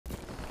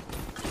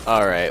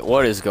Alright,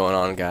 what is going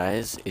on,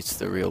 guys? It's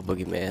the real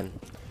Boogeyman.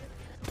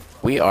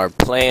 We are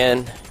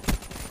playing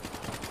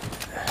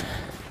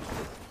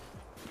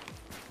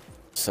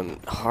some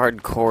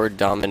hardcore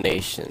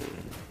domination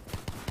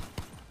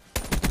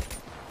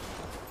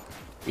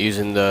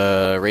using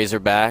the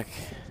Razorback.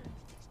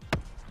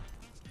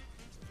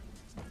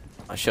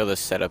 I'll show this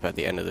setup at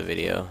the end of the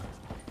video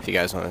if you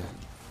guys want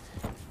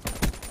to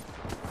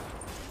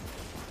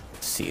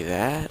see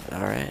that.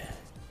 Alright.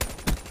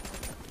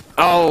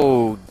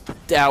 Oh,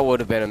 that would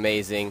have been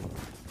amazing.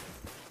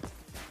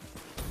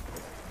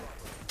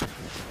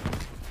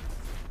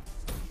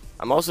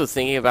 I'm also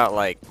thinking about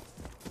like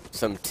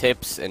some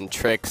tips and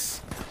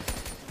tricks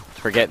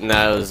for getting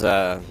those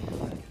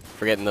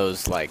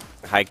like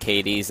high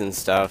KDs and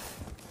stuff.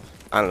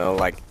 I don't know,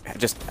 like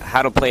just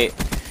how to play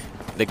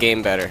the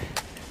game better.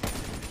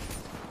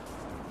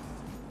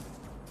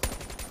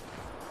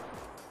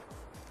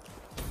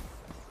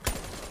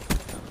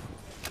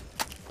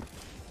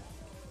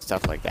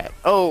 Stuff like that.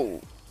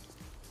 Oh,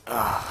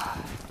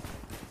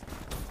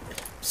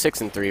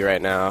 6-3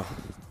 right now.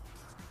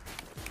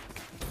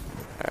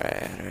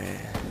 Alright.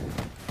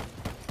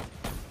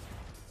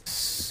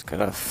 Just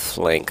gonna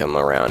flank him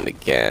around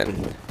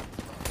again.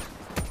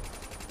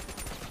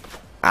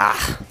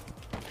 Oh,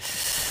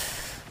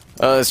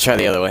 let's try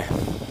the other way.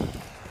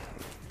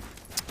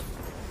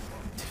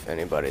 If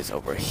anybody's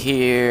over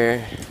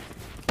here.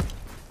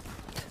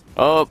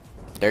 Oh,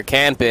 they're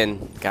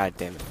camping. God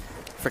damn it.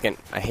 Freaking,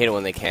 I hate it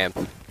when they camp.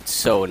 It's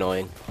so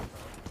annoying.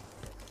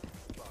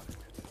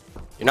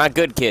 You're not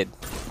good, kid.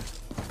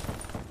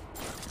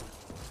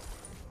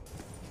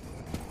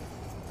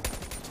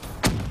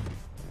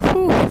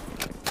 Whew.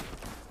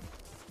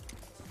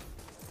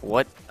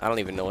 What? I don't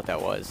even know what that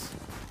was.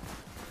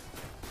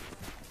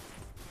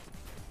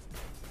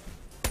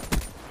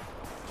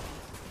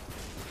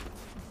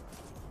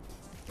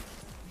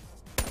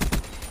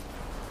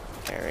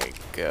 There we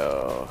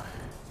go.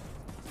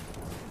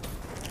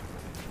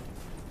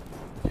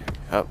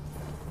 Oh.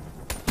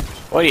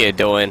 What are you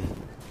doing?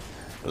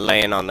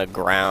 Laying on the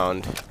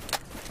ground.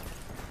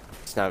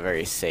 It's not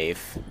very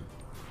safe.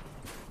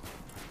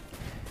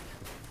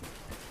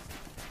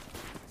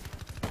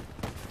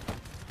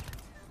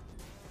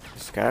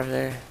 This guy over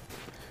there?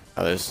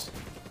 Oh, there's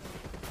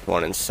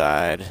one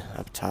inside,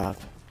 up top.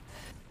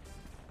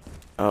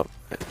 Oh.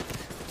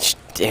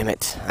 Damn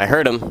it. I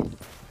heard him.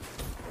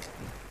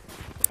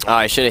 Oh,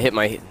 I should have hit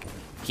my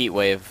heat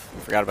wave.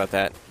 Forgot about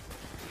that.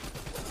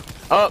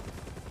 Oh!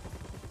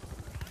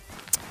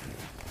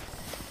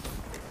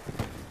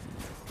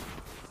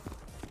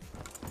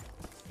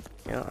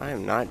 You know, I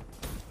am not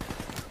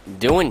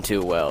doing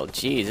too well.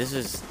 Jeez, this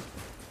is...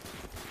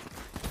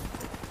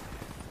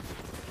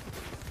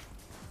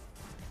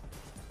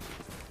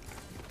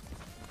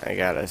 I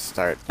gotta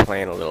start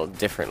playing a little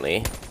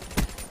differently,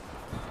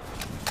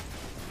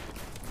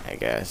 I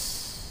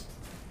guess.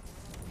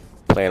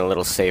 Playing a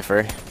little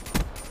safer.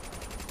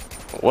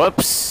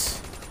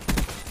 Whoops!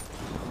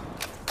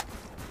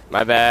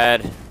 My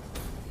bad.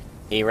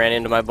 He ran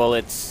into my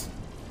bullets.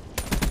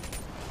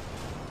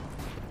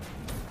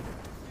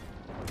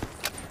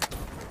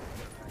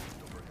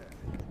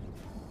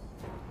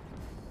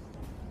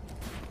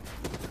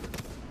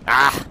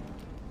 Ah!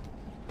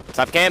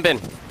 Stop camping!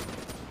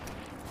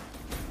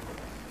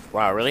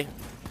 Wow, really?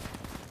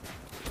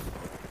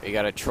 We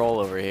got a troll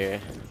over here.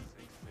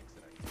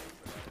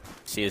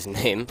 See his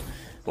name?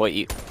 What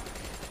you...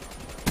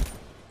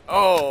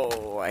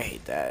 Oh, I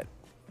hate that.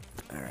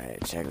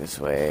 Alright, check this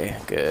way.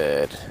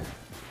 Good.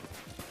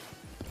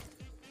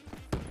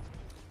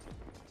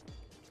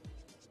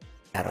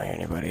 I don't hear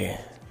anybody.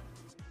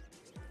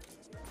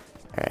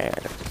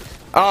 Alright.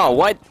 Oh,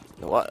 what?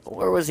 What?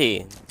 Where was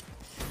he?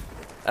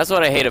 That's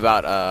what I hate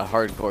about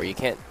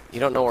hardcore. You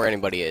don't know where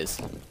anybody is.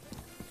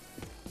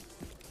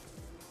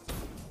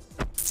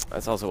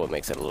 That's also what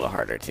makes it a little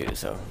harder too,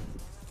 so.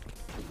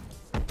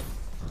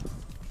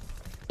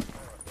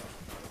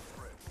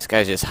 This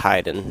guy's just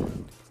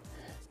hiding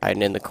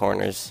in the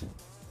corners.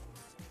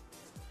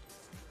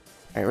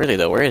 Alright, really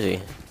though, where is he?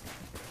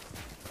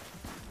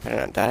 Better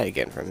not die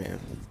again from him.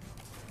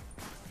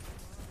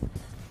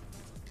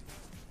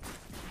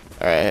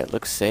 Alright,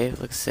 looks safe,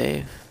 looks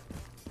safe.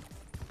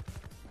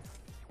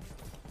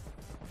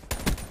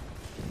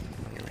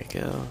 Here we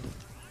go.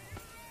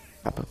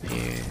 Hop up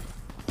here.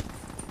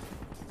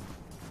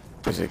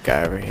 There's a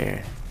guy over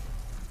here.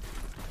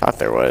 Thought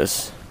there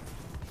was.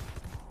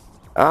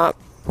 Ah!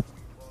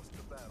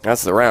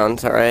 That's the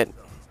round, alright.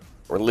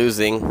 We're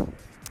losing.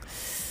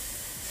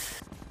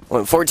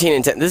 Went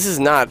 14-10. This is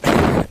not...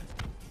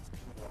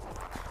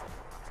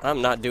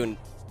 I'm not doing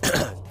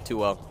too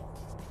well.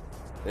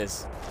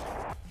 This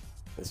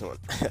one.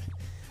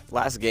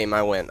 Last game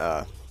I went,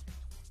 I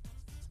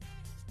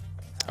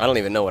don't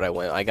even know what I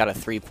went. I got a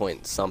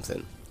 3-point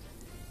something.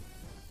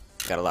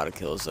 Got a lot of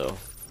kills though.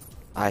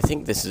 I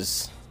think this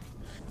is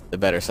the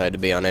better side to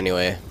be on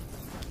anyway.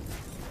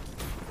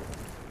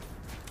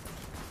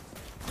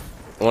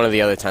 One of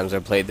the other times I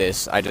played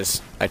this, I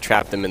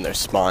trapped them in their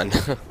spawn.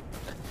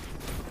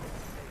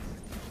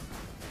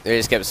 They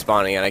just kept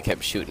spawning and I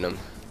kept shooting them.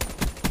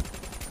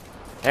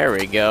 There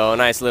we go.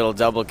 Nice little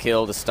double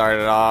kill to start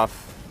it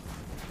off.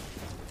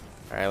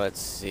 Alright, let's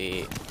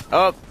see.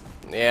 Oh!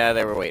 Yeah,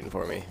 they were waiting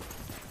for me.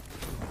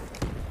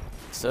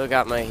 Still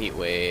got my heat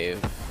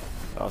wave.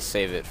 I'll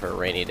save it for a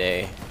rainy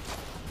day.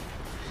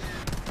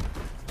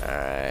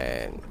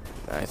 Alright.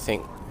 I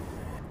think...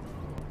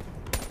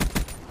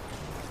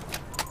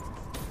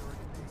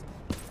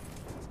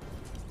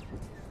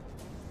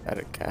 Got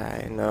a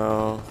guy,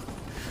 no.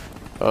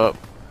 Oh,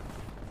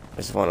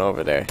 there's one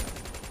over there.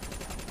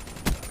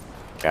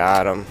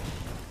 Got him.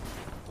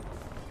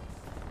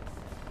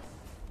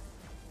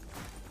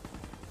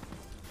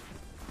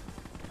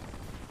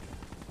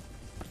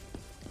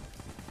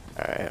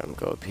 Alright, I'm gonna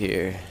go up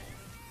here.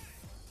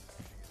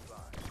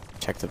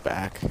 Check the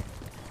back.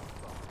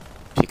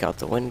 Peek out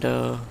the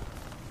window.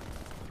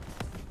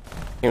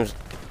 Here's...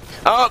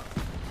 Oh!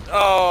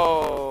 Oh!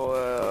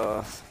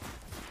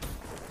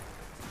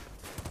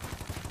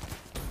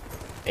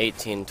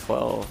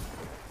 1812.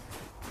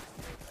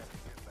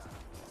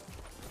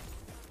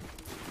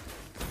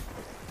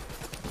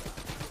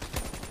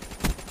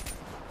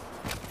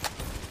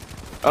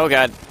 Oh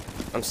god,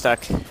 I'm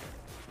stuck.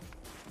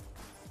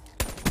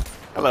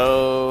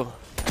 Hello.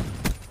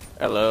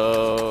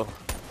 Hello.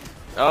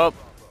 Oh.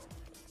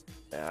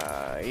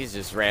 He's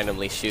just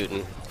randomly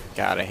shooting.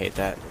 God, I hate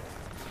that.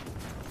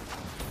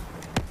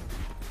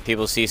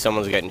 People see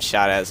someone's getting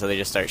shot at, so they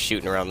just start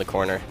shooting around the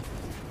corner.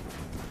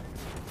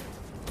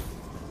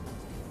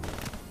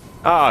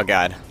 Oh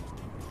god.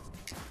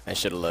 I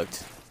should have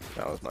looked.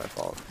 That was my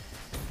fault.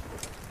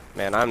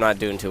 Man, I'm not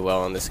doing too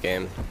well in this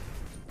game.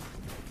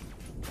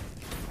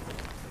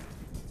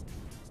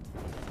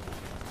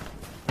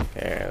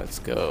 Here, let's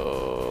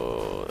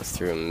go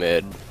through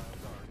mid.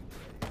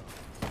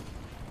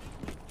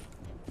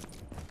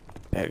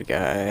 That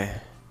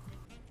guy.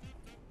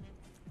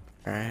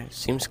 Alright,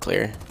 seems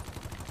clear.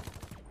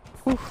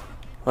 Whew.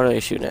 What are they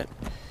shooting at?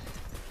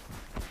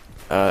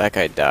 Oh, that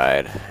guy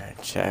died.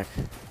 Check.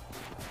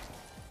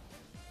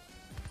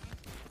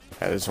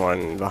 There's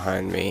one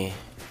behind me.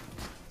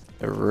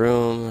 The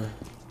room.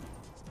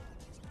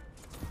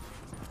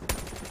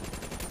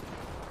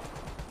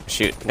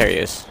 Shoot, there he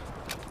is.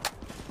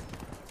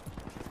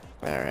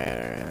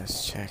 Alright,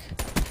 let's check.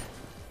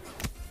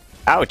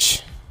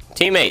 Ouch!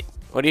 Teammate,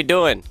 what are you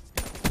doing?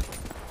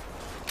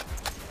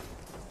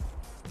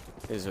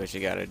 This is what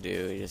you gotta do.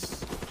 You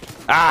just...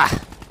 Ah!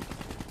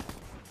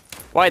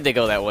 Why'd they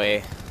go that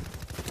way?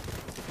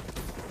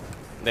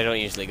 They don't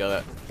usually go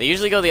that... They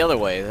usually go the other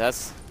way.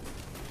 That's...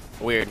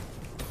 weird.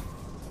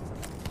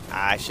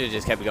 I should have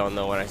just kept going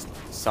though when I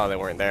saw they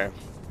weren't there.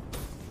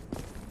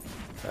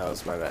 That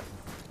was my bad.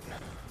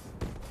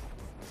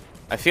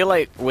 I feel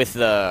like with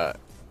the...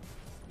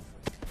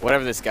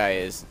 whatever this guy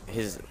is,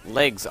 his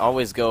legs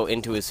always go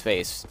into his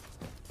face.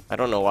 I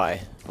don't know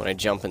why, when I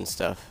jump and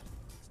stuff.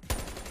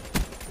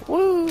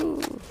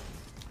 Woo!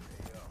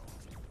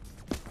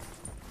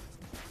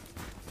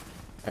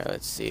 Alright,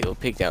 let's see. We'll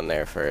peek down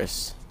there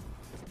first.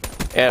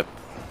 Yep.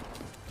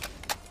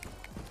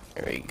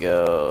 There we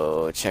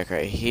go. Check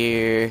right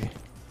here.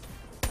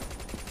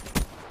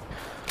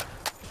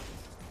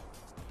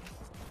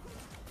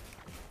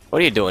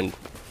 What are you doing?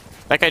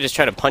 That guy just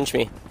tried to punch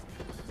me.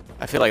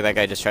 I feel like that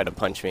guy just tried to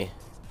punch me.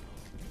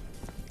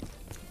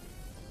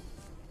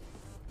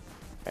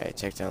 Alright,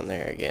 check down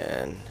there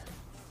again.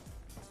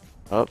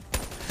 Oh.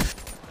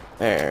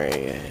 There he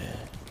is.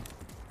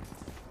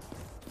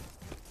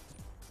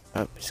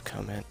 Oh, he's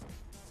coming.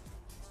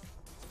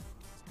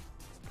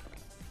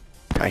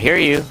 I hear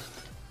you.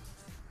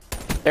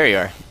 There you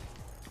are.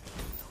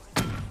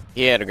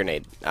 He had a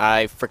grenade.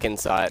 I freaking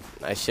saw it.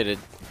 I should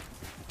have...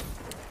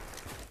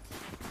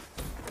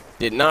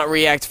 did not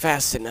react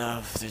fast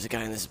enough. There's a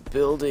guy in this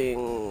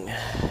building.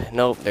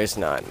 Nope, there's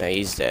not. No,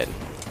 he's dead.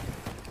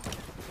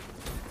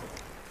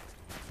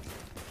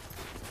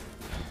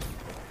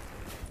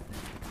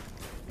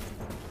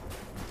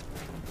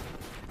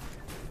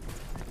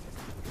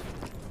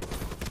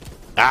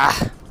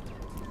 Ah!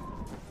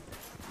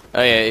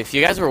 Oh yeah, if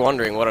you guys were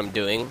wondering what I'm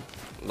doing,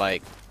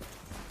 like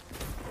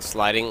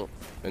sliding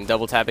and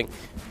double tapping,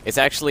 it's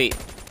actually,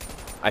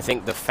 I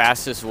think, the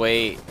fastest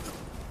way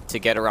to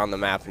get around the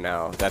map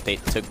now that they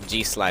took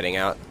G sliding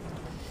out.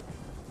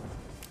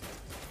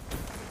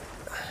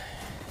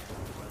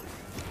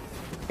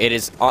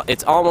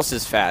 It's almost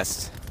as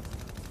fast.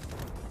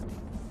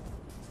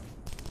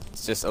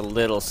 It's just a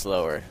little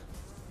slower.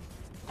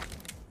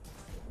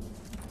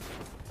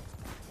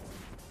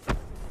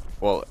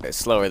 Well, it's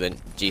slower than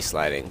G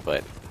sliding,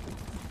 but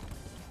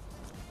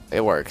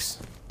it works.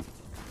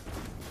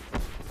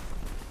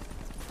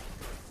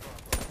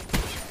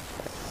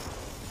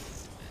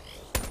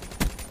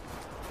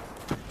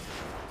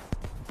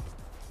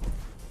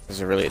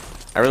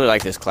 I really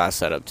like this class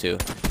setup too.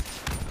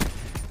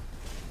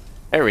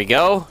 There we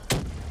go.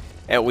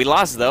 And we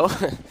lost though,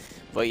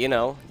 but you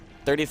know,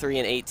 33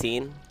 and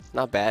 18,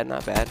 not bad,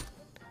 not bad.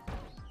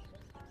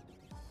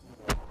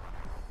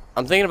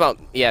 I'm thinking about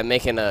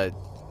making a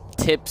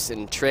tips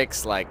and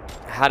tricks, like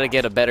how to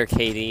get a better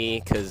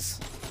KD, because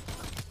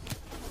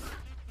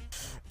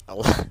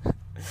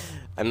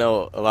I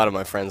know a lot of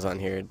my friends on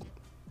here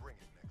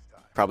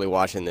probably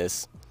watching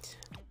this.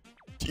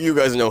 You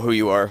guys know who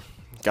you are.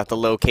 Got the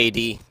low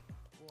KD,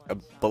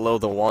 below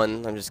the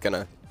 1. I'm just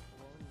gonna,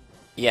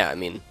 yeah, I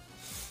mean,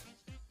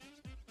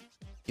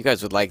 you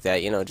guys would like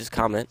that, you know, just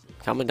comment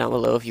down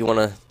below if you want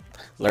to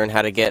learn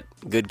how to get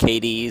good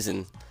KDs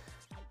and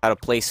how to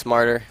play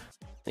smarter.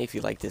 If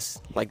you like this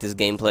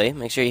gameplay,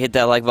 make sure you hit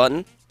that like button.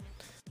 If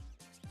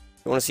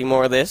you want to see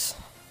more of this,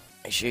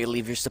 make sure you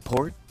leave your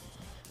support.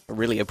 I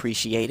really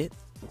appreciate it.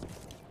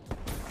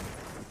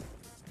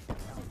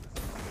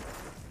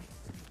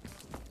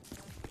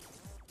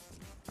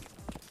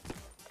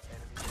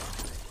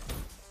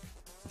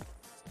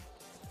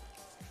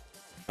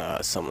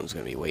 Someone's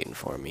gonna be waiting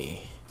for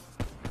me.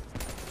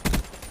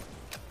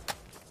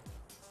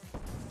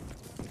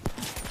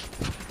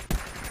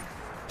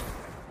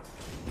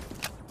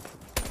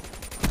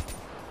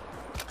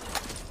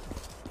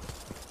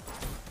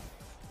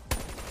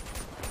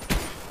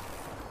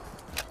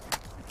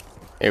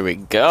 Here we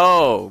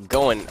go,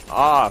 going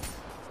off.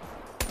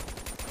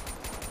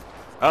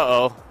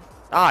 Uh-oh.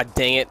 Ah,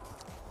 dang it.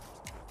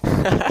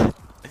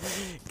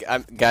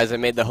 Guys, I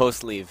made the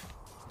host leave.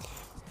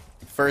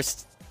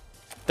 First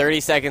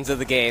 30 seconds of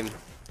the game,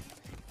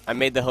 I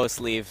made the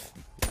host leave.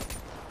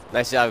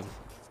 Nice job.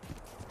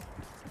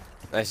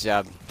 Nice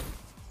job.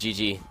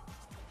 GG.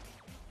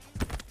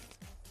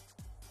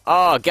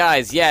 Oh,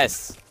 guys,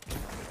 yes.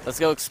 Let's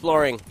go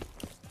exploring.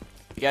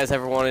 If you guys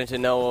ever wanted to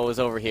know what was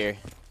over here.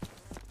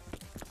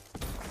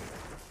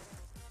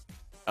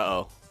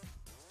 Uh-oh.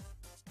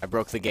 I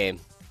broke the game.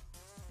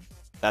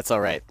 That's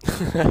alright.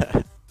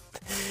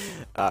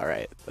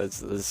 Alright,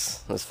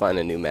 let's find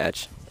a new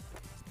match.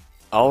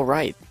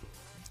 Alright.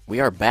 We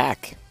are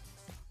back.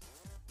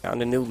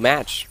 Found a new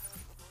match.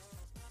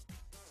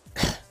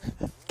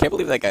 Can't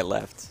believe that guy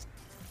left.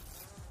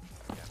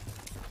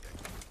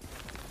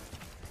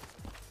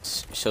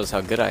 Shows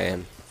how good I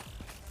am.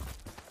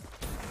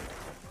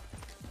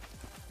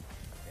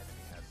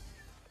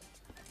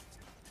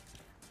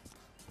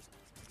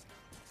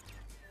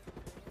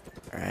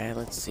 Alright,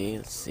 let's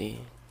see.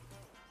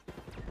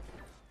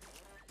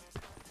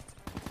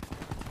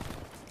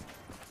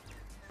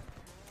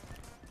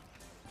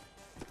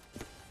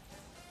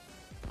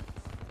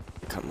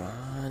 Come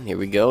on, here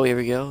we go.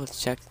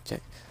 Let's check.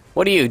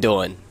 What are you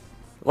doing?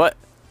 What?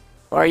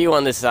 Why are you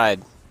on this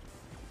side?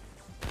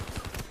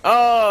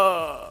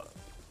 Oh!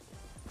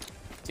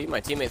 See,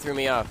 my teammate threw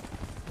me off.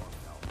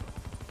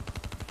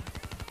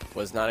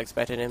 Was not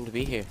expecting him to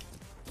be here.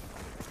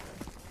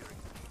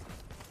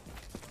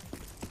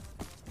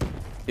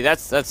 See,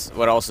 that's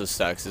what also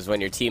sucks, is when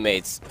your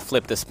teammates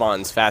flip the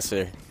spawns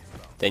faster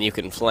than you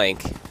can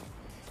flank.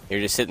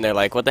 You're just sitting there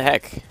like, what the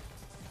heck?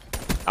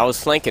 I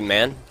was flanking,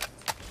 man.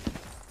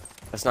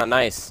 That's not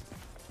nice.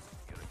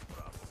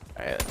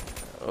 Alright.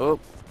 Oh.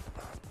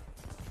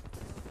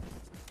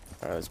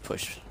 Alright, let's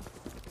push.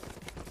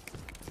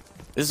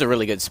 This is a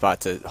really good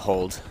spot to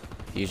hold.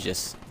 You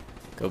just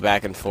go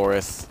back and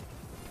forth.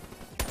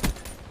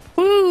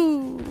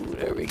 Woo!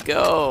 There we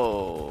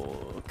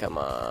go. Come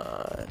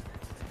on.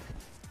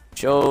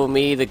 Show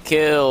me the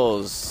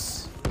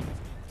kills.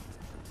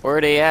 Where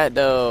are they at,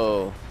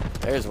 though?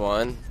 There's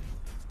one.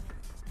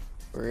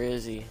 Where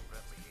is he?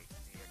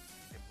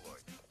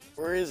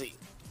 Where is he?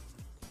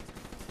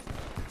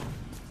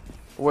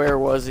 Where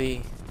was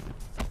he?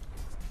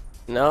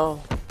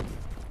 No.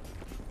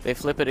 They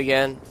flip it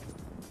again.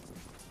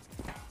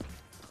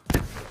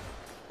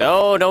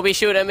 No, don't be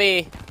shooting at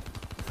me.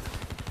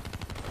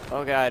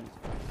 Oh, God.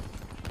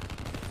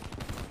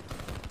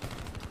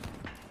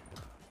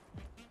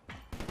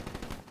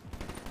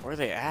 Where are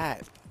they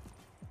at?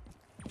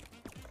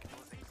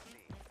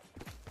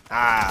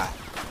 Ah.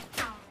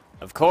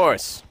 Of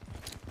course.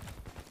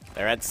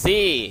 They're at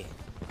C.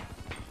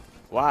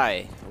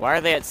 Why? Why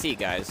are they at C,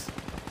 guys?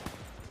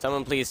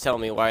 Someone please tell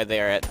me why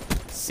they are at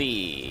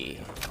C.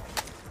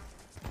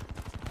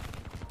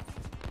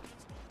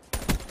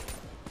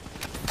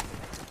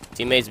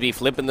 Teammates be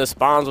flipping the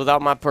spawns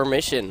without my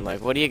permission.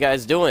 Like, what are you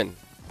guys doing?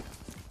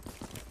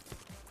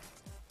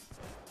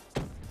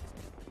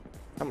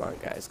 Come on,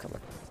 guys, come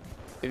on.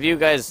 If you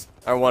guys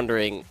are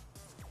wondering,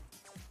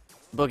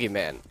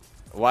 Boogeyman,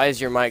 why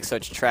is your mic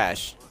such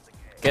trash?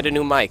 Get a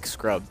new mic,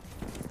 scrub.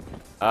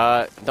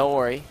 Don't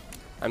worry.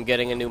 I'm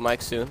getting a new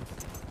mic soon.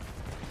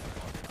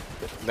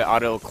 The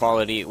audio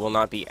quality will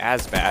not be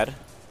as bad.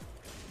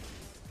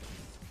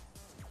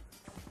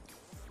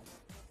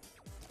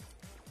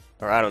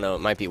 Or I don't know,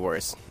 it might be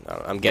worse.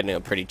 I'm getting a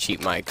pretty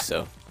cheap mic,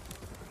 so.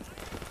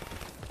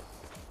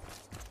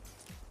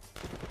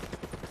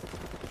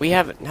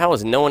 How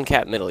is no one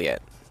capped middle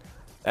yet?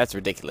 That's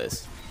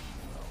ridiculous.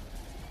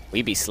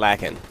 We be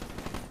slacking.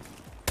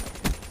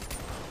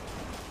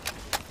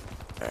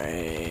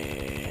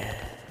 Alright.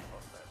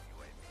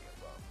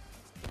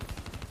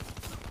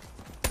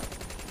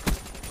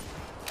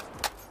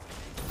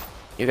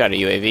 You got a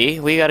UAV?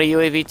 We got a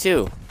UAV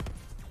too.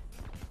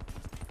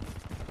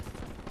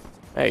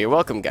 Hey, you're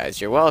welcome,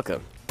 guys. You're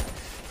welcome.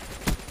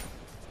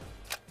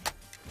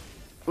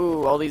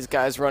 Ooh, all these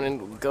guys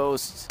running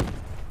ghosts.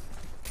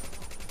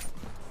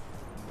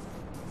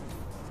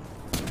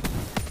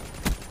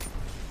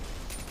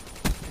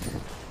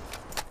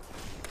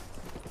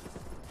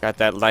 Got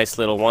that nice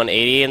little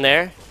 180 in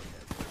there.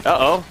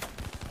 Uh-oh.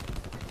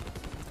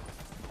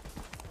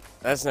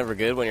 That's never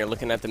good when you're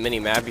looking at the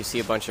mini-map. You see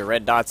a bunch of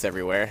red dots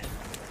everywhere.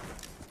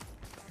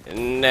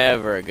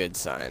 Never a good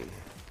sign.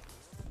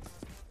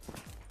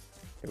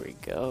 Here we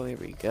go, here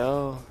we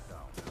go.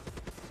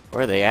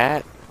 Where are they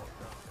at?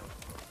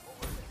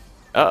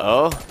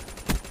 Uh-oh.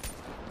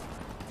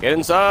 Get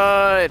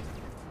inside!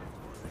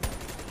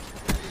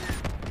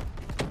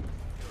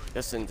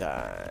 Just in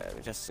time,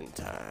 just in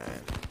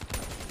time.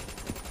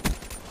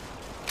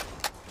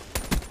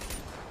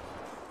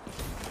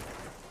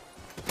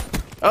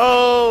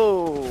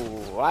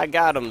 Oh! I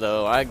got him,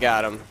 though. I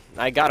got him.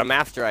 I got him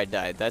after I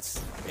died.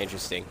 That's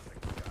interesting.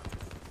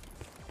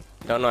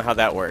 Don't know how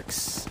that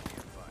works.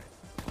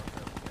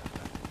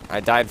 I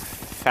died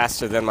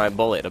faster than my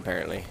bullet,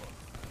 apparently.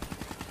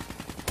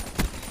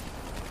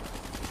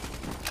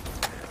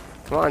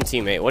 Come on,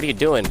 teammate. What are you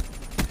doing?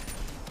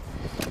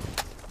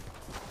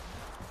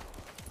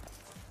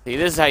 See,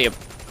 this is how you...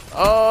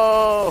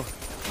 Oh!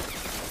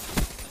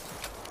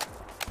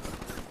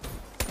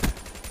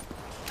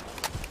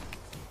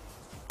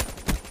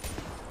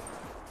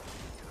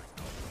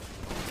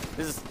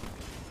 This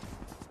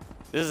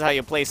is how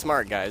you play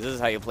smart, guys. This is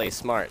how you play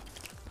smart.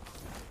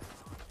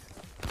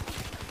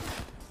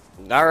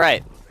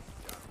 Alright.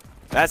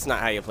 That's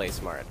not how you play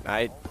smart.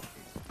 I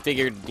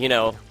figured, you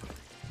know,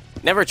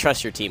 never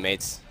trust your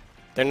teammates.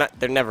 They're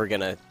never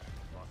gonna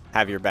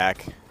have your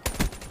back.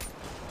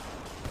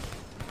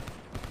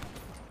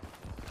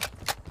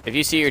 If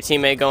you see your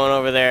teammate going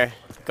over there,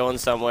 going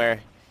somewhere,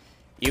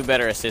 you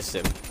better assist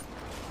him.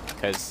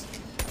 Because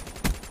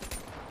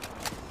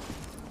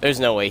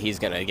there's no way he's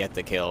gonna get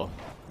the kill.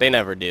 They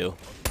never do.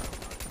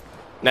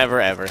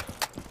 Never ever.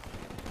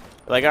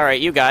 Like,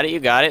 alright, you got it, you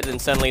got it. Then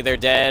suddenly they're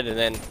dead, and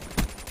then...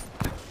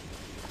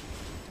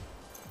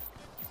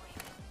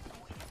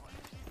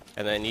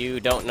 And then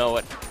you don't know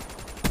what...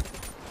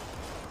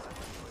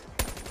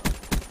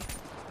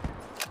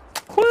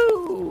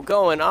 Woo!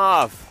 Going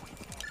off!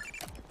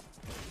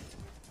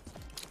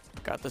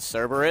 Got the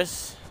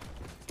Cerberus.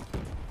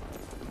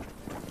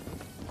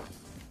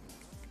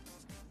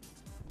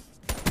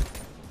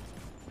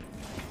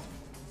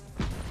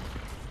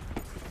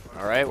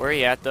 Alright, where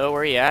he at, though?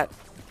 Where he at?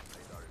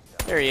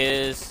 There he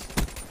is.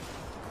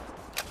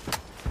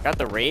 Got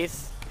the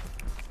Wraith.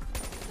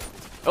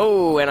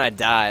 Oh, and I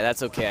die.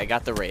 That's okay. I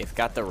got the Wraith.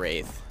 Got the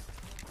Wraith.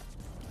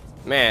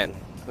 Man,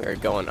 we're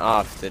going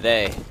off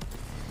today.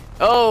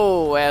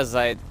 Oh, as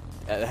I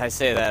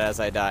say that as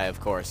I die, of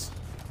course.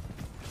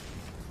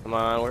 Come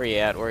on, where he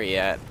at? Where he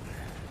at?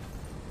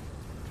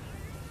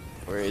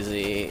 Where is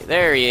he?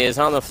 There he is,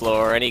 on the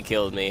floor, and he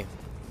killed me.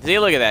 See,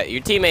 look at that.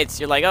 Your teammates,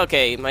 you're like,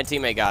 okay, my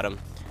teammate got him.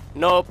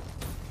 Nope.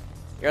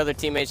 Your other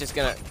teammate's just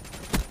gonna...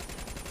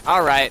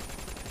 Alright.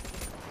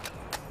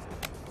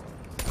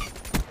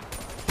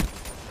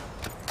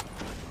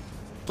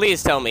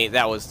 Please tell me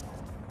that was...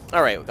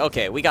 Alright,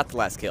 okay, we got the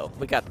last kill.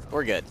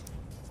 We're good.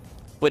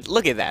 But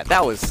look at that.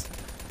 That was...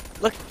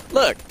 Look.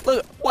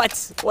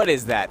 What? What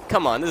is that?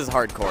 Come on, this is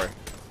hardcore.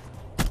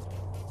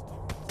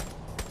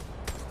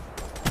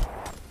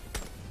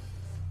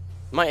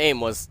 My aim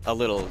was a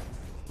little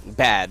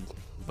bad,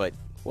 but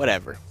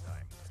whatever.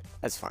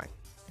 That's fine.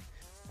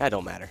 That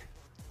don't matter.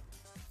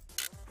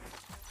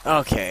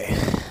 Okay.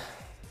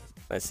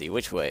 Let's see,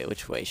 which way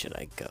should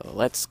I go?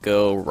 Let's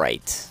go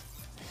right.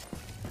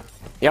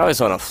 You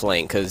always want to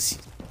flank, because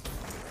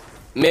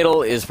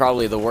middle is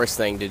probably the worst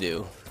thing to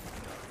do.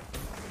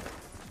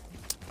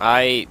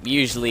 I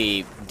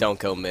usually don't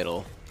go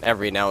middle.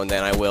 Every now and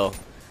then I will,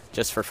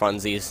 just for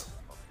funsies.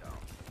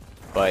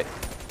 But,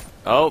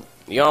 oh,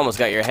 you almost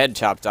got your head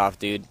chopped off,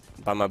 dude,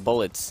 by my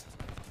bullets.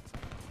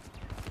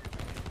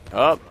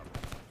 Oh,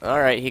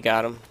 alright, he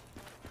got him.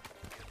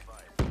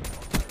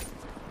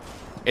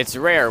 It's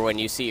rare when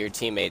you see your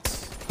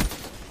teammates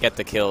get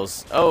the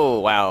kills.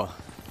 Oh, wow.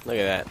 Look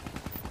at that.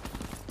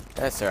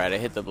 That's alright, I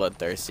hit the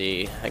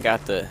bloodthirsty. I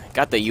got the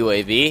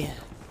UAV.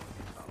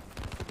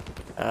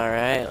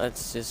 Alright,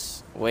 let's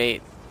just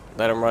wait.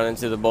 Let him run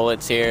into the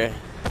bullets here.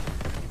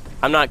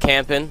 I'm not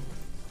camping.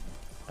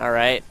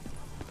 Alright.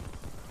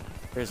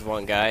 There's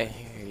one guy.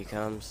 Here he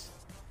comes.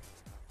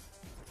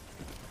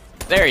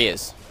 There he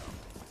is.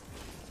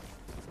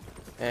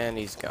 And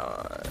he's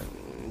gone.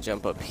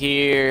 Jump up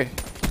here.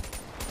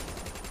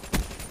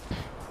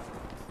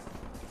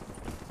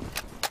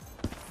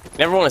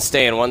 Never want to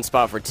stay in one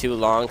spot for too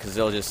long, because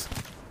they'll just...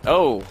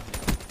 Oh!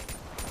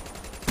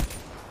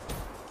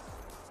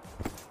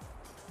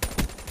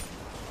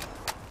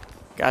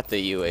 Got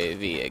the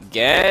UAV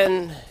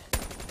again.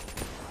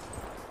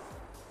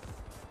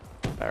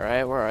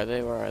 Alright, where are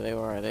they? Where are they?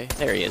 Where are they?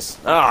 There he is.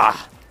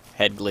 Ah!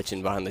 Head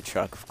glitching behind the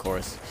truck, of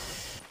course.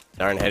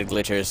 Darn head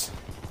glitchers.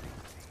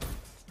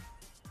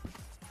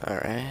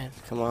 Alright,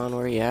 come on,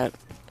 where you at?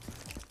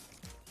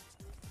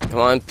 Come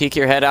on, peek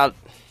your head out.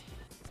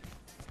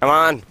 Come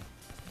on.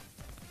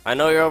 I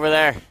know you're over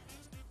there.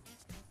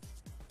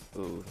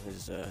 Ooh,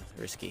 this is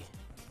risky.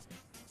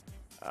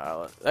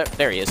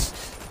 There he is.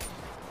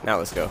 Now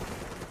let's go.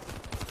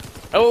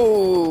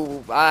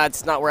 Oh,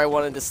 it's not where I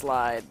wanted to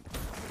slide.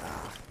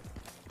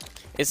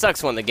 It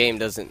sucks when the game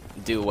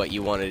doesn't do what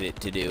you wanted it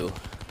to do.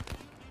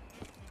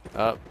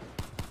 Oh,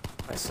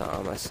 I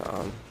saw him, I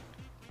saw him.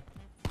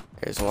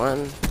 There's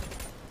one.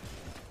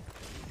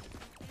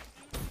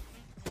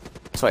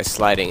 That's why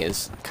sliding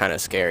is kind of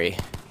scary.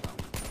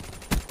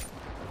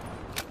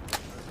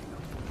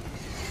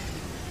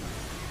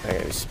 I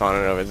gotta be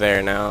spawning over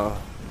there now.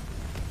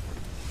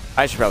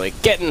 I should probably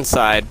get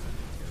inside.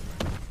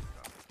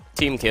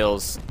 Team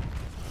kills.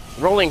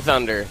 Rolling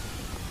Thunder.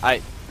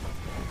 I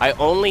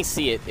only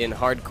see it in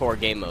hardcore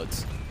game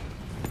modes.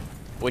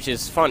 Which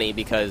is funny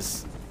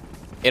because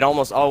it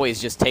almost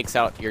always just takes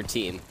out your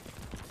team.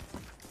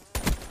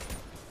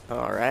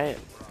 Alright.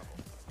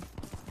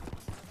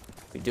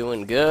 We're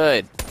doing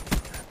good.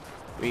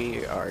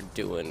 We are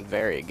doing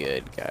very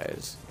good,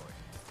 guys.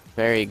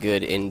 Very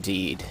good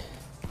indeed.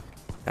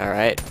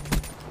 Alright.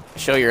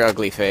 Show your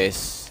ugly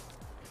face.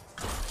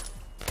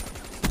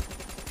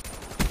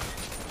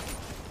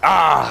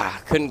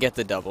 Ah! Couldn't get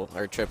the double,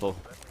 or triple.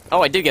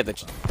 Oh, I did get the...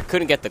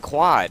 couldn't get the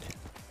quad.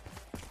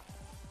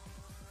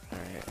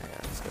 Alright, yeah,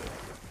 let's go.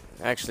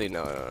 Actually,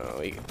 no.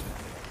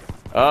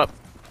 Oh!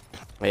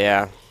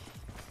 Yeah.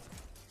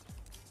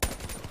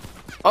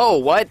 Oh,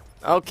 what?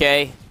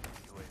 Okay.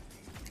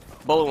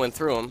 Bullet went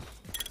through him.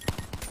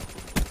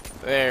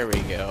 There we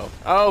go.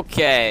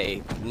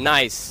 Okay.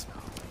 Nice.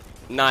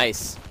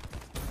 Nice.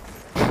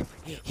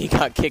 He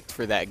got kicked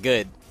for that.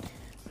 Good.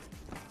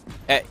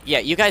 Yeah,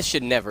 you guys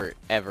should never,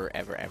 ever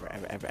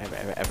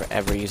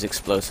use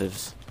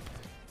explosives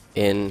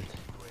in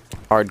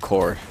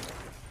hardcore.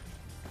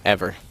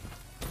 Ever.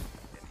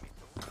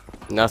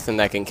 Nothing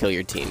that can kill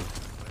your team.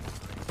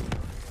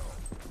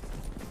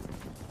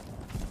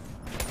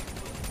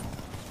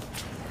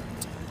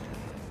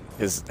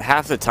 Because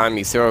half the time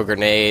you throw a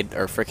grenade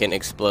or frickin'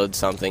 explode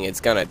something,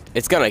 it's gonna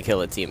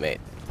kill a teammate.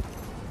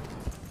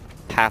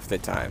 Half the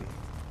time.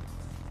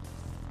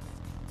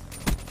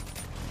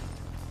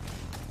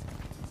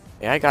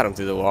 Yeah, I got him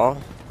through the wall.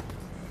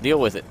 Deal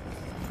with it.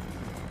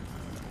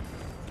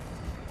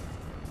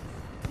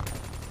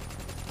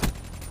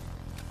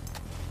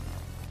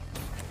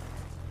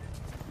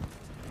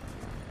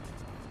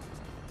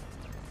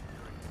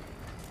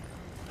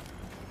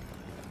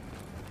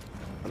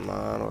 Come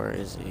on, where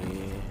is he?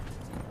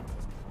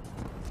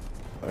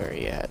 Where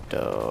he at,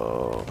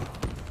 though?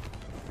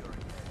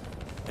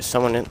 Is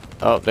someone in?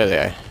 Oh, there they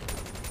are.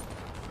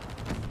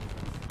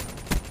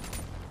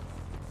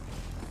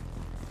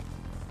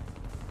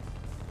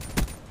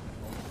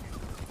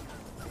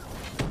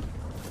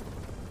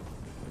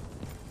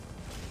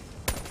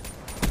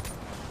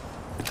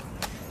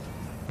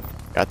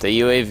 Got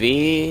the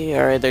UAV.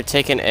 Alright, they're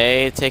taking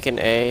A, taking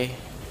A.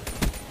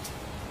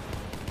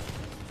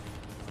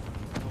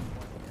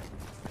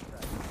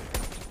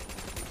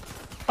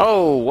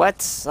 Oh,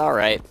 what?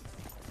 Alright.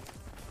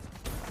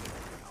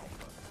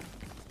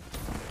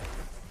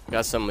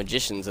 Got some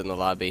magicians in the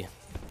lobby.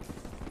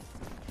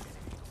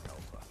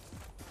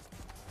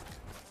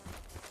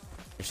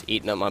 Just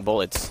eating up my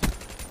bullets.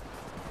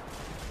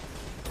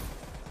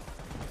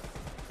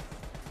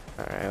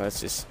 Alright, let's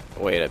just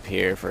wait up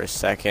here for a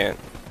second.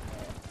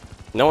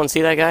 No one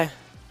see that guy?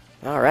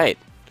 Alright.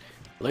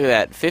 Look at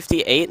that.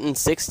 58 and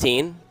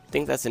 16. I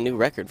think that's a new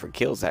record for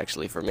kills,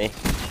 actually, for me.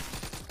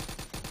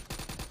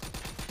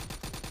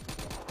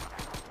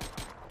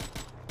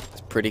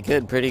 It's pretty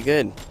good, pretty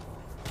good.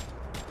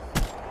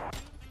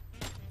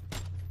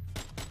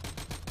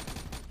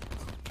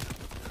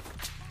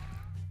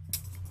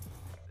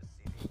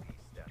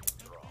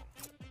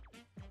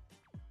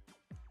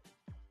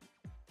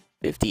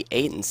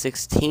 $58 and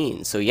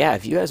 16. So yeah,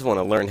 if you guys want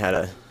to learn how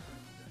to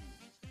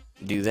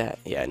do that,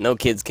 yeah, no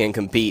kids can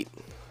compete.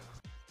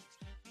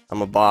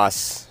 I'm a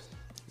boss.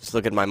 Just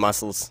look at my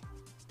muscles.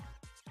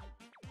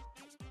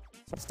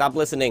 Stop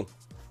listening.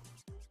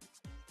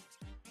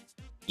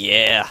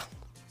 Yeah.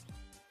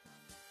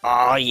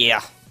 Oh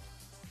yeah.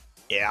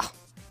 Yeah.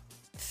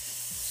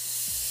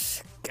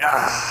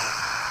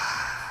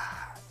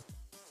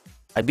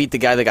 I beat the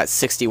guy that got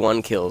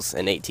 61 kills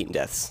and 18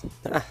 deaths.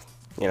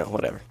 You know,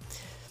 whatever.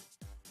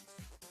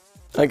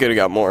 I could have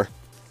got more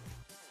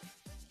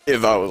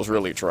if I was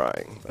really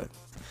trying, but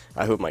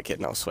I hope my kid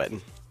now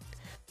sweating.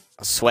 I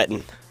was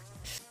sweating.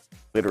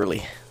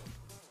 Literally.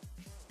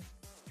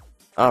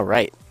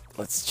 Alright,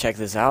 let's check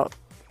this out.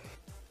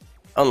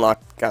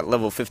 Unlocked, got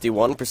level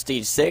 51,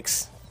 prestige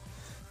 6.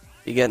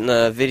 Be getting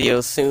a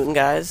video soon,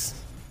 guys.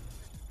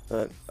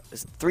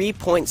 It's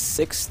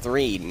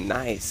 3.63,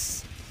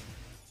 nice.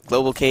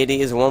 Global KD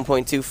is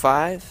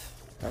 1.25.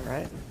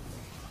 Alright.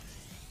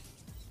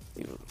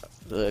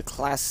 The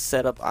class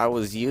setup I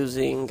was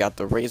using, got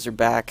the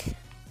Razorback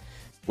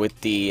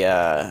with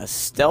the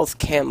stealth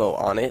camo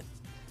on it.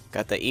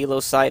 Got the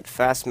elo sight,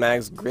 fast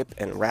mags, grip,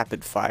 and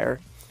rapid fire.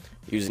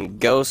 using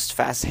Ghost,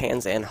 Fast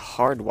Hands, and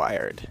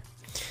Hardwired.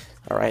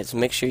 Alright, so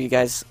make sure you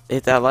guys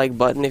hit that like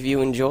button if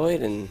you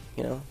enjoyed, and,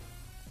 you know,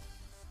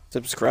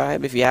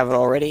 subscribe if you haven't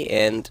already,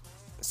 and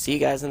see you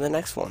guys in the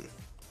next one.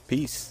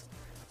 Peace.